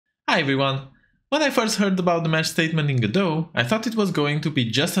Hi everyone! When I first heard about the match statement in Godot, I thought it was going to be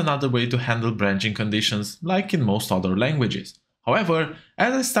just another way to handle branching conditions, like in most other languages. However,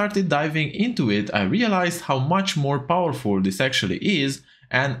 as I started diving into it, I realized how much more powerful this actually is,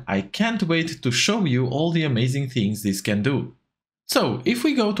 and I can't wait to show you all the amazing things this can do. So, if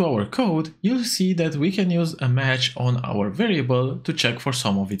we go to our code, you'll see that we can use a match on our variable to check for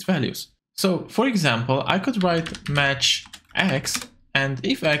some of its values. So, for example, I could write match x, and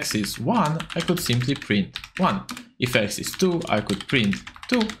if x is 1, I could simply print 1. If x is 2, I could print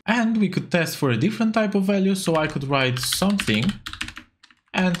 2, and we could test for a different type of value, so I could write something,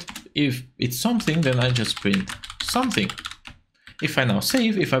 and if it's something, then I just print something. If I now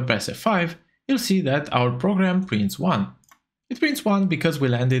save, if I press F5, you'll see that our program prints 1. It prints 1 because we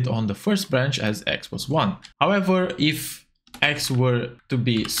landed on the first branch as x was 1. However, if x were to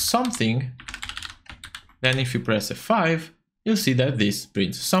be something, then if you press F5, you'll see that this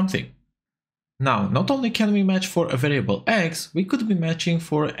prints something. Now, not only can we match for a variable x, we could be matching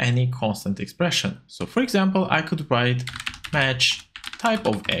for any constant expression. So for example, I could write match type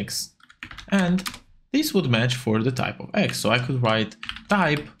of x, and this would match for the type of x. So I could write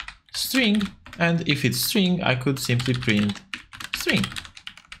type string, and if it's string, I could simply print string.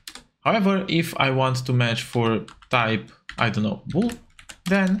 However, if I want to match for type, I don't know, bool,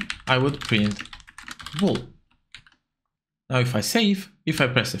 then I would print bool. Now if I save, if I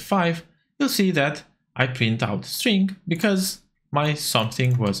press F5, you'll see that I print out string because my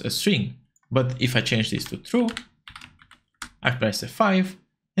something was a string. But if I change this to true, I press F5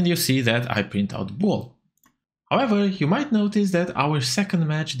 and you see that I print out bool. However, you might notice that our second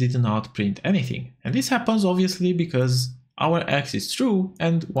match did not print anything. And this happens obviously because our x is true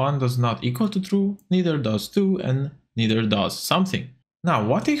and 1 does not equal to true, neither does 2 and neither does something. Now,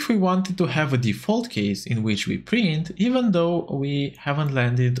 what if we wanted to have a default case in which we print even though we haven't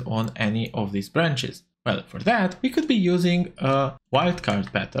landed on any of these branches? Well, for that, we could be using a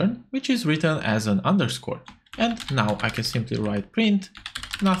wildcard pattern, which is written as an underscore. And now I can simply write print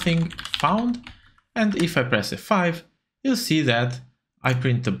nothing found. And if I press F5, you'll see that I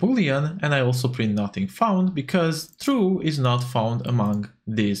print a boolean and I also print nothing found because true is not found among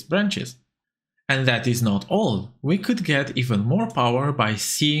these branches. And that is not all. We could get even more power by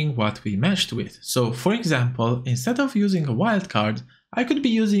seeing what we matched with. So for example, instead of using a wildcard, I could be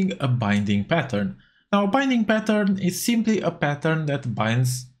using a binding pattern. Now a binding pattern is simply a pattern that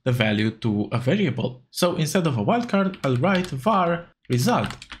binds the value to a variable. So instead of a wildcard, I'll write var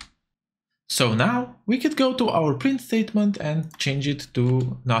result. So now we could go to our print statement and change it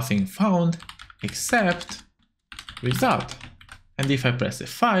to nothing found except result. And if I press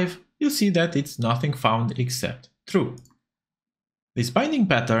F5, you'll see that it's nothing found except true. This binding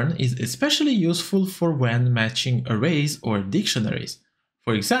pattern is especially useful for when matching arrays or dictionaries.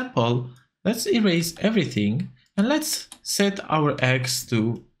 For example, let's erase everything and let's set our x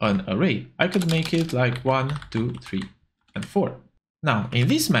to an array. I could make it like 1, 2, 3, and 4. Now, in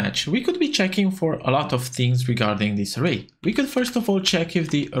this match, we could be checking for a lot of things regarding this array. We could first of all check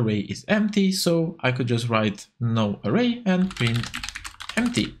if the array is empty, so I could just write no array and print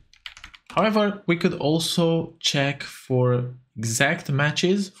empty. However, we could also check for exact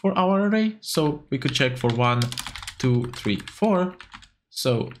matches for our array. So we could check for 1, 2, 3, 4.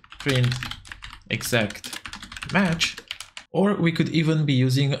 So print exact match. Or we could even be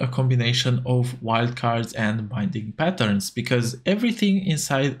using a combination of wildcards and binding patterns because everything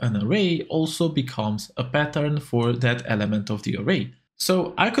inside an array also becomes a pattern for that element of the array.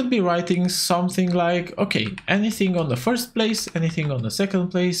 So I could be writing something like, okay, anything on the first place, anything on the second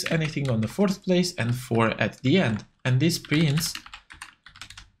place, anything on the fourth place, and 4 at the end. And this prints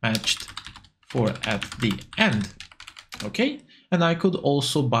matched 4 at the end. Okay, and I could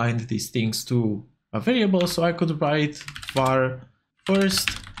also bind these things to a variable, so I could write var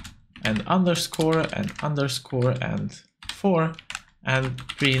first and underscore and 4 and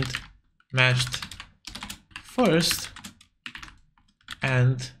print matched first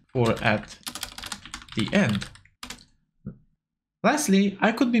and 4 at the end. Lastly,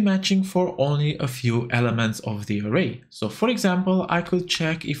 I could be matching for only a few elements of the array. So for example, I could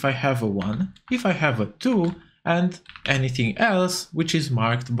check if I have a 1, if I have a 2, and anything else which is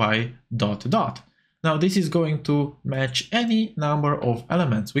marked by ... Now this is going to match any number of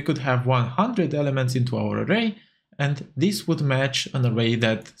elements. We could have 100 elements into our array, and this would match an array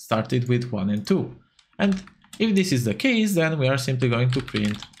that started with 1 and 2. And if this is the case, then we are simply going to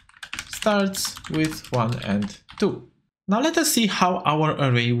print starts with 1 and 2. Now let us see how our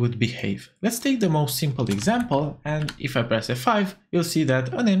array would behave. Let's take the most simple example, and if I press F5, you'll see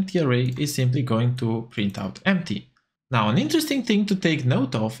that an empty array is simply going to print out empty. Now, an interesting thing to take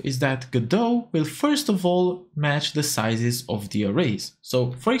note of is that Godot will first of all match the sizes of the arrays.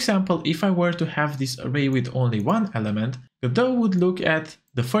 So, for example, if I were to have this array with only one element, Godot would look at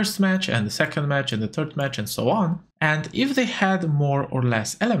the first match and the second match and the third match and so on. And if they had more or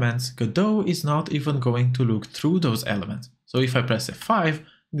less elements, Godot is not even going to look through those elements. So if I press F5,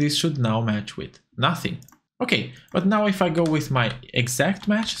 this should now match with nothing. Okay, but now if I go with my exact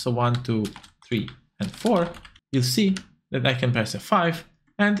match, so 1, 2, 3, and 4, you'll see that I can press F5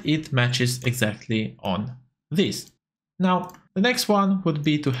 and it matches exactly on this. Now, the next one would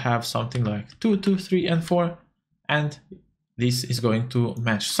be to have something like 2, 2, 3, and 4, and this is going to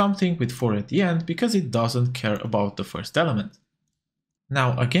match something with 4 at the end because it doesn't care about the first element.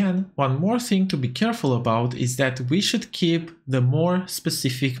 Now again, one more thing to be careful about is that we should keep the more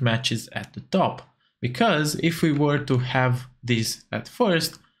specific matches at the top, because if we were to have this at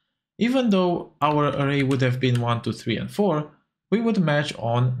first, even though our array would have been 1, 2, 3, and 4, we would match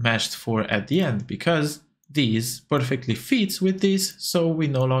on matched 4 at the end, because this perfectly fits with this, so we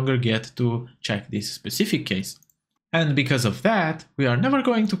no longer get to check this specific case. And because of that, we are never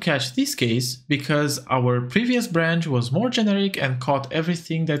going to catch this case, because our previous branch was more generic and caught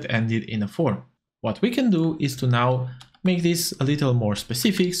everything that ended in a 4. What we can do is to now make this a little more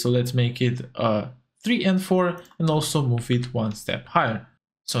specific, so let's make it a 3 and 4 and also move it one step higher.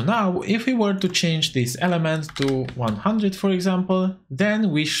 So now if we were to change this element to 100 for example,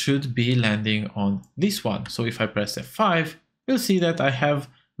 then we should be landing on this one. So if I press F5, you'll see that I have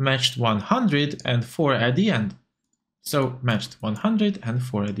matched 100 and 4 at the end. So matched 100 and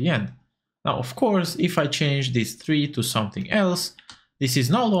 4 at the end. Now of course, if I change this 3 to something else, this is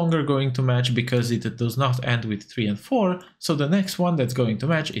no longer going to match because it does not end with 3 and 4. So the next one that's going to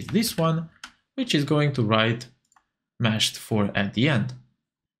match is this one, which is going to write matched 4 at the end.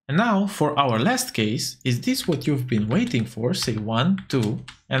 And now for our last case, is this what you've been waiting for? Say 1, 2,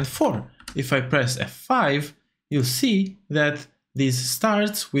 and 4. If I press F5, you'll see that this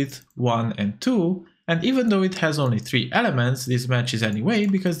starts with 1 and 2, and even though it has only 3 elements, this matches anyway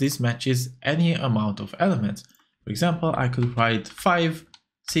because this matches any amount of elements. For example, I could write 5,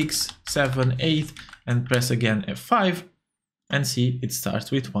 6, 7, 8, and press again F5, and see it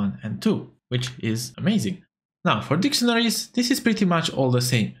starts with 1 and 2, which is amazing. Now for dictionaries, this is pretty much all the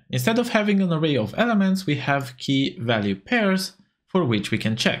same. Instead of having an array of elements, we have key value pairs for which we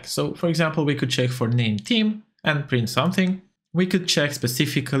can check. So for example, we could check for name team and print something. We could check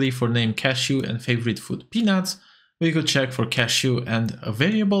specifically for name cashew and favorite food peanuts. We could check for cashew and a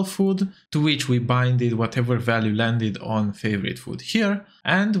variable food, to which we binded whatever value landed on favorite food here.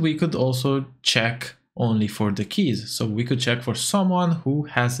 And we could also check only for the keys. So we could check for someone who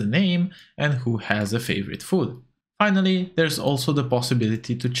has a name and who has a favorite food. Finally, there's also the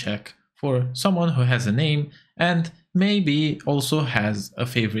possibility to check for someone who has a name and maybe also has a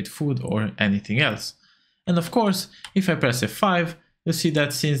favorite food or anything else. And of course, if I press F5, you'll see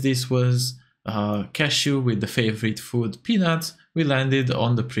that since this was cashew with the favorite food peanuts, we landed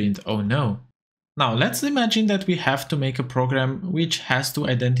on the print oh no. Now let's imagine that we have to make a program which has to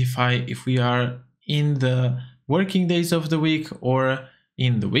identify if we are in the working days of the week or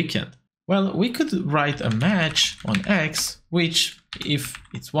in the weekend. Well, we could write a match on X, which if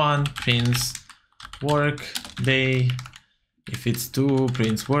it's 1 prints work day, if it's 2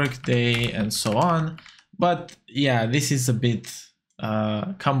 prints work day, and so on. But yeah, this is a bit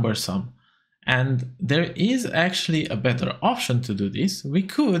cumbersome. And there is actually a better option to do this. We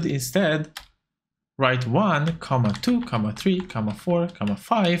could instead write 1, 2, 3, 4,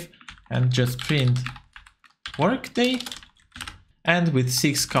 5, and just print workday. And with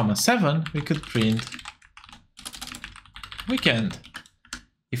 6, 7, we could print weekend.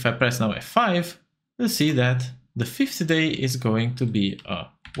 If I press now F5, you'll see that the 5th day is going to be a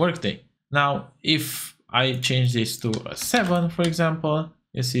workday. Now, if I change this to a 7, for example,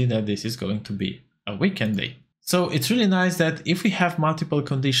 you see that this is going to be a weekend day. So it's really nice that if we have multiple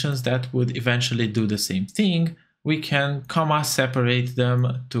conditions that would eventually do the same thing, we can comma separate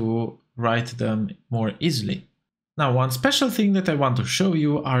them to write them more easily. Now, one special thing that I want to show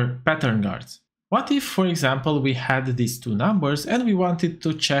you are pattern guards. What if, for example, we had these two numbers and we wanted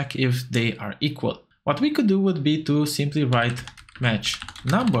to check if they are equal? What we could do would be to simply write match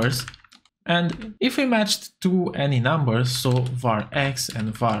numbers. And if we matched to any numbers, so var x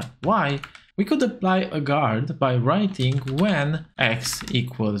and var y, we could apply a guard by writing when x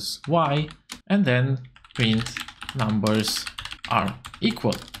equals y and then print numbers are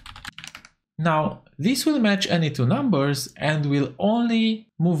equal. Now, this will match any two numbers and will only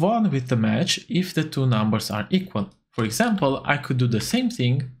move on with the match if the two numbers are equal. For example, I could do the same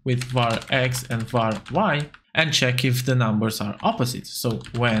thing with var x and var y and check if the numbers are opposite. So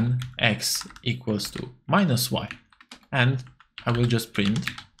when x equals to minus y, and I will just print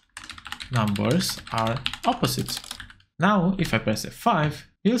numbers are opposite. Now, if I press F5,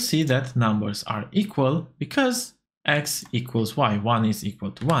 you'll see that numbers are equal because x equals y, 1 is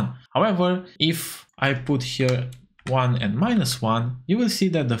equal to 1. However, if I put here 1 and minus 1, you will see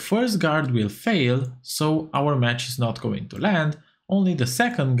that the first guard will fail, so our match is not going to land. Only the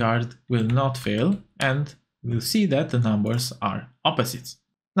second guard will not fail, and we'll see that the numbers are opposites.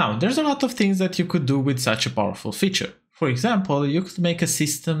 Now, there's a lot of things that you could do with such a powerful feature. For example, you could make a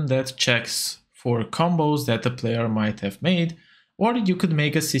system that checks for combos that a player might have made, or you could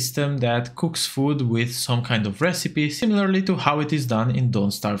make a system that cooks food with some kind of recipe, similarly to how it is done in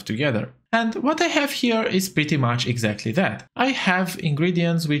Don't Starve Together. And what I have here is pretty much exactly that. I have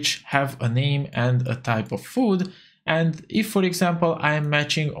ingredients which have a name and a type of food, and if, for example, I am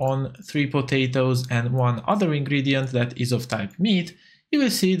matching on 3 potatoes and 1 other ingredient that is of type meat, you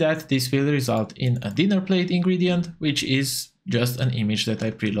will see that this will result in a dinner plate ingredient, which is just an image that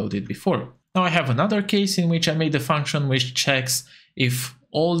I preloaded before. Now I have another case in which I made a function which checks if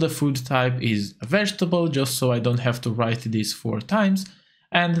all the food type is a vegetable, just so I don't have to write this 4 times,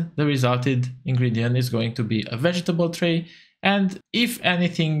 and the resulted ingredient is going to be a vegetable tray, and if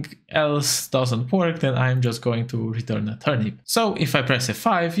anything else doesn't work, then I'm just going to return a turnip. So if I press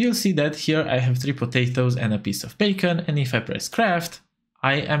F5, you'll see that here I have 3 potatoes and a piece of bacon, and if I press craft,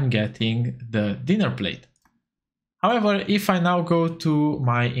 I am getting the dinner plate. However, if I now go to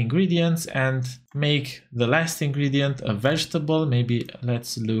my ingredients and make the last ingredient a vegetable, maybe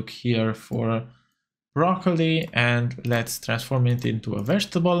let's look here for broccoli and let's transform it into a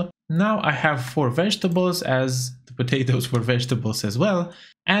vegetable. Now I have 4 vegetables, as the potatoes were vegetables as well,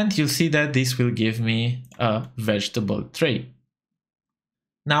 and you'll see that this will give me a vegetable tray.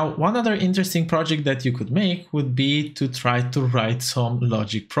 Now, one other interesting project that you could make would be to try to write some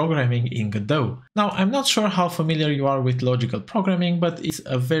logic programming in Godot. Now, I'm not sure how familiar you are with logical programming, but it's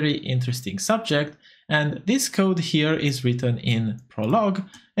a very interesting subject, and this code here is written in Prolog,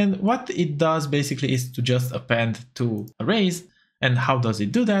 and what it does basically is to just append 2 arrays. And how does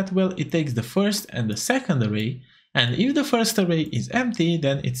it do that? Well, it takes the first and the second array, and if the first array is empty,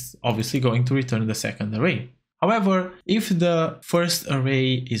 then it's obviously going to return the second array. However, if the first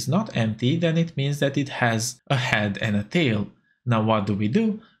array is not empty, then it means that it has a head and a tail. Now what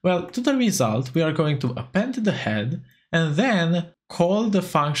do? Well, to the result, we are going to append the head and then call the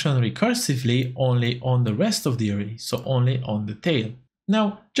function recursively only on the rest of the array, so only on the tail.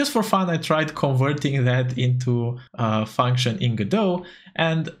 Now, just for fun, I tried converting that into a function in Godot,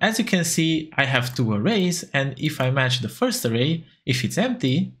 and as you can see, I have 2 arrays, and if I match the first array, if it's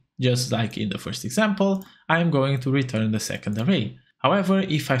empty, just like in the first example, I'm going to return the second array. However,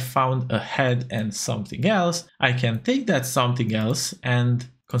 if I found a head and something else, I can take that something else and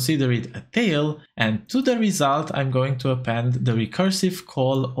consider it a tail, and to the result I'm going to append the recursive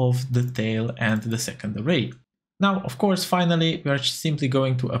call of the tail and the second array. Now, of course, finally, we are simply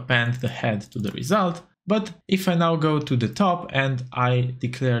going to append the head to the result, but if I now go to the top and I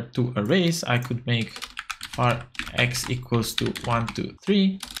declare 2 arrays, I could make var x equals to 1, 2,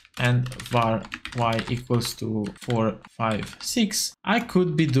 3, and var y equals to 4, 5, 6, I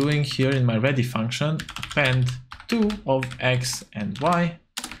could be doing here in my ready function append 2 of x and y,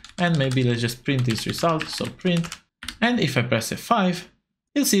 and maybe let's just print this result, so print, and if I press F5,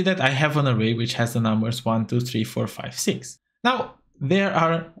 you'll see that I have an array which has the numbers 1, 2, 3, 4, 5, 6. Now, there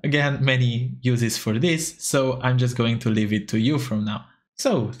are again many uses for this, so I'm just going to leave it to you from now.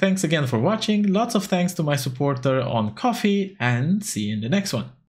 So, thanks again for watching, lots of thanks to my supporter on Ko-fi, and see you in the next one.